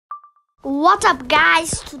What's up,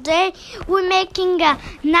 guys? Today we're making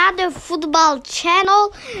another football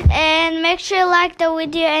channel, and make sure you like the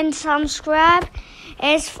video and subscribe.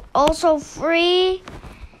 It's also free,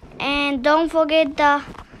 and don't forget to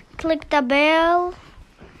click the bell.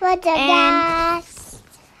 What's up, guys?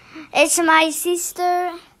 It's my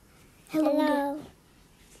sister. Hello.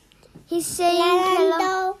 He's saying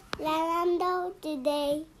hello. Ronaldo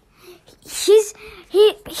today.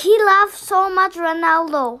 He loves so much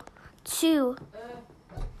Ronaldo too.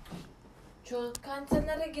 Çocuk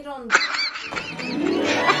kanserlere gir onu.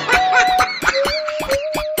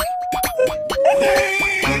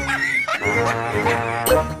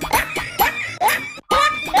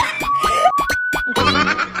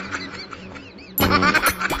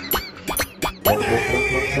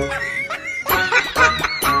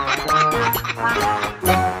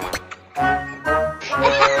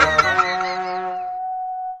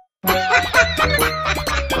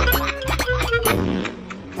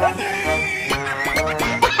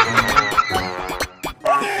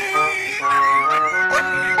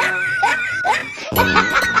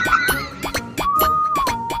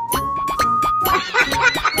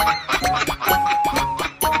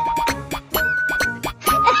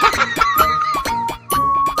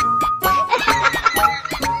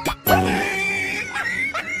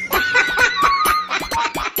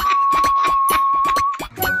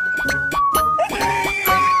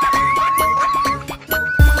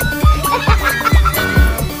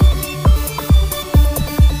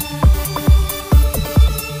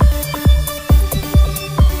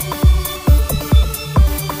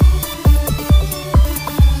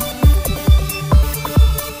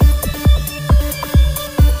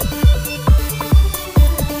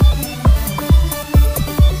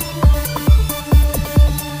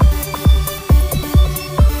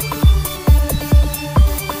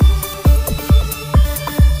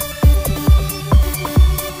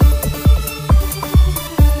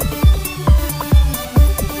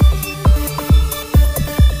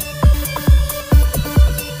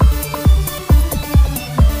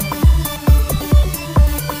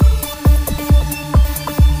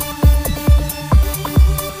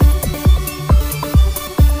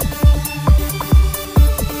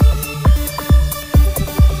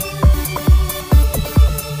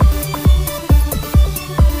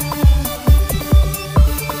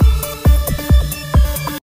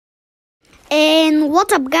 And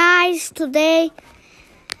what's up, guys? Today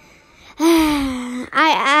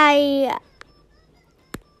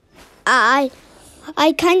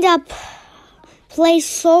I kind of play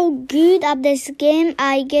so good at this game.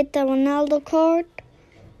 I get the Ronaldo card,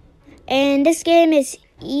 and this game is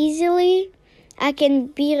easily I can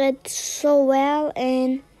beat it so well,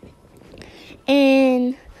 and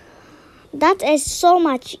that is so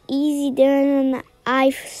much easier than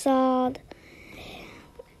I thought.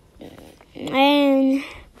 And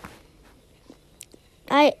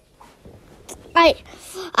I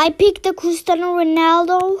picked the Cristiano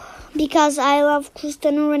Ronaldo because I love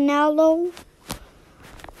Cristiano Ronaldo.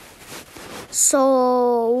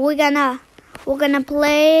 So we're gonna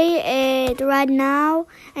play it right now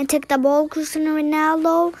and take the ball, Cristiano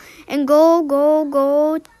Ronaldo, and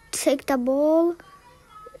go, take the ball,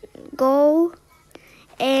 go,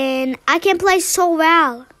 and I can play so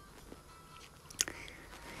well.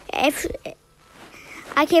 If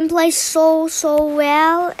I can play so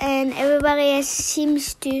well, and everybody else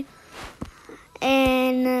seems to.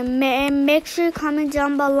 And make sure you comment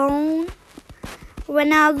down below,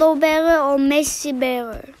 Ronaldo better or Messi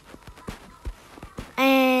better.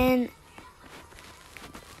 And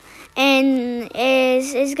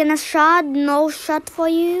is gonna shot no shot for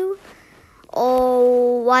you,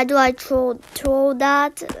 or why do I throw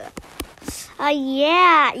that?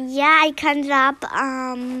 Yeah, I can drop,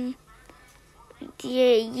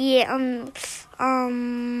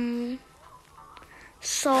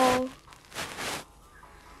 so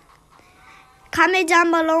comment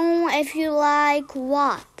down below if you like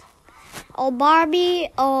what, or Bobby,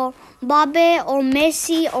 or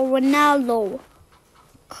Messi, or Ronaldo,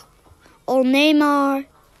 or Neymar.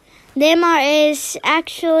 Neymar is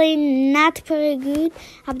actually not pretty good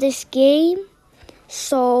at this game.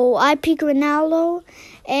 So I pick Ronaldo,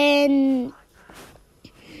 and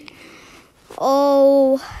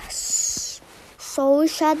so we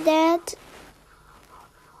shot that.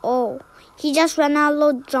 Oh, he just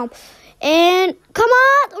Ronaldo jump, and come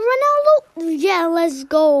on, Ronaldo! Yeah, let's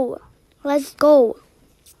go. So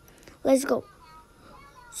let's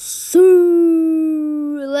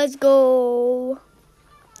go.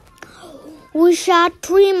 We shot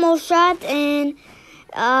 3 more shots, and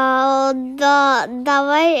The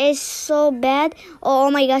way is so bad.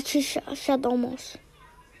 Oh my God, she shot almost.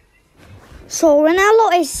 So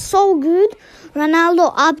Ronaldo is so good.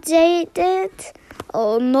 Ronaldo updated.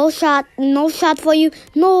 Oh, no shot for you.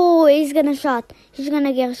 No, he's gonna shot. He's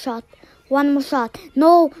gonna get a shot. One more shot.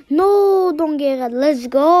 No, don't get it. Let's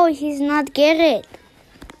go. He's not get it.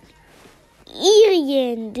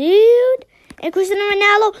 Idiot, dude. And Cristiano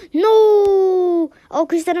Ronaldo. No. Oh,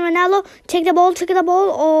 Cristiano Ronaldo. Take the ball.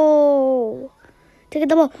 Oh. Take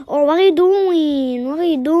the ball. Oh, what are you doing?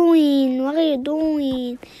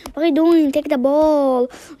 Take the ball.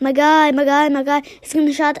 My guy. He's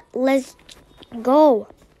gonna shot. Let's go.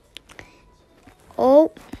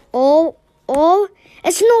 Oh.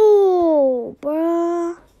 It's no,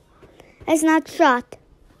 bruh. It's not shot.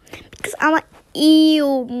 Because I'm a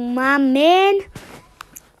ew, my man.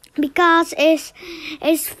 Because it's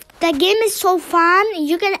the game is so fun.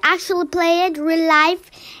 You can actually play it real life,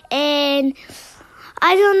 and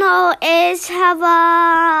I don't know. It's have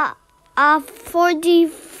a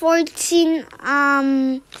 14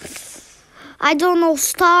 I don't know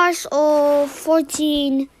stars or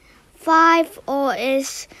 14.5 or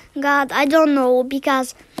is God, I don't know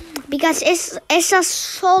because it's a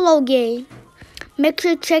solo game. Make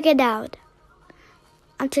sure to check it out.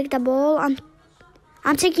 I'm taking the ball.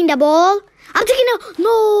 I'm taking the ball.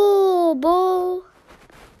 No ball.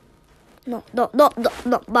 No.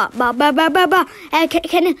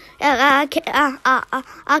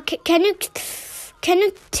 Can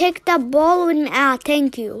you take the ball with me?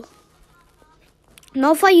 Thank you.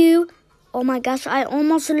 No for you. Oh my gosh, I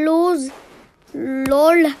almost lose.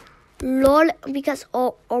 Lol, because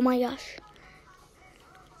oh my gosh.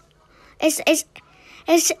 It's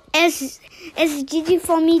GG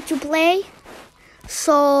for me to play.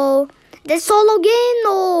 So the solo game,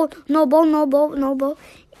 no ball.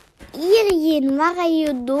 Ian, what are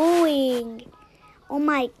you doing? Oh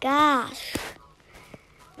my gosh.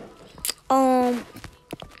 Oh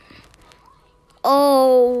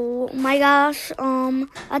my gosh. I'll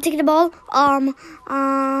take the ball.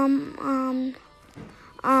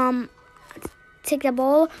 Take the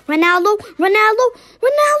ball. Ronaldo.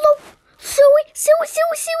 See.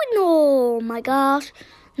 No, my gosh.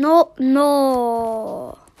 No.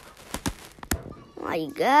 My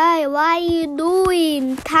guy, what are you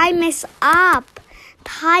doing? Time is up.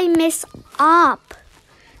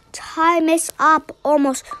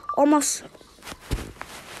 Almost.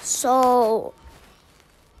 So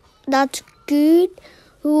that's good.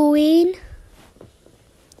 Win.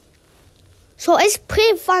 So it's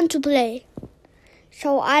pretty fun to play.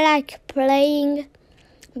 So I like playing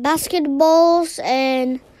basketballs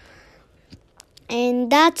and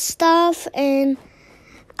that stuff, and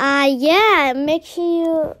yeah, make sure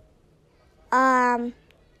you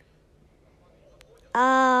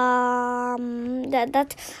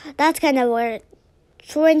that's kind of weird.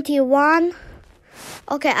 21.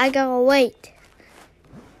 Okay, I gotta wait.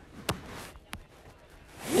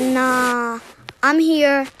 Nah, I'm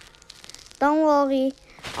here. Don't worry.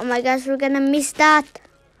 Oh my gosh, we're gonna miss that.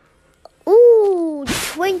 Ooh,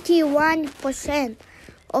 21%.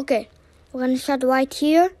 Okay, we're gonna shot right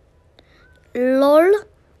here. Lol.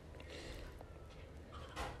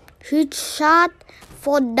 Huge shot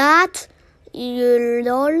for that.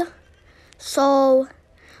 Lol. So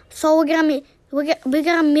we're gonna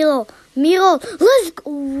Miro. Let's go.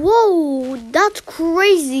 Whoa, that's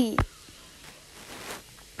crazy.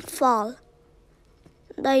 Fall.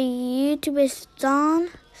 The YouTube is done.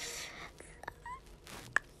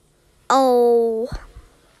 Oh.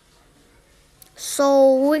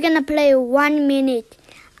 So we're gonna play 1 minute.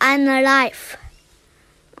 I'm alive.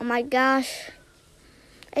 Oh my gosh.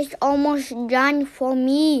 It's almost done for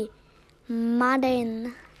me.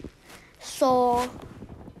 Madden. So.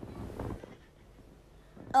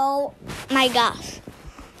 Oh my gosh.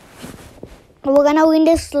 We're gonna win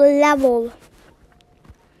this level.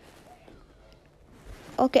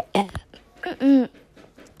 Okay.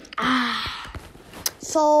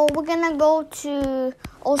 So we're gonna go to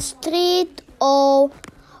our street or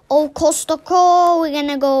Costco. We're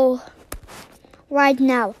gonna go right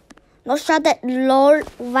now. No shot at lol.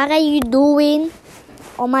 What are you doing?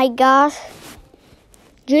 Oh my gosh.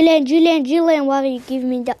 Julian, why are you giving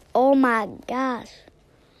me that? Oh my gosh.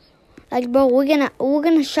 Like bro, we're gonna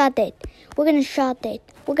shot it. We're gonna shot it.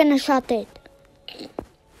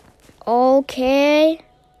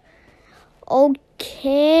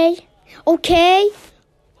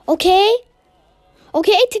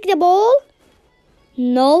 Okay, take the ball.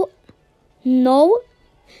 No,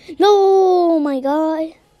 my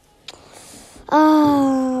God.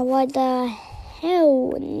 What the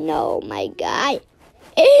hell? No, my God.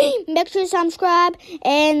 Make sure to subscribe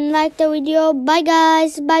and like the video. Bye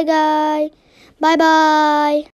guys. Bye bye.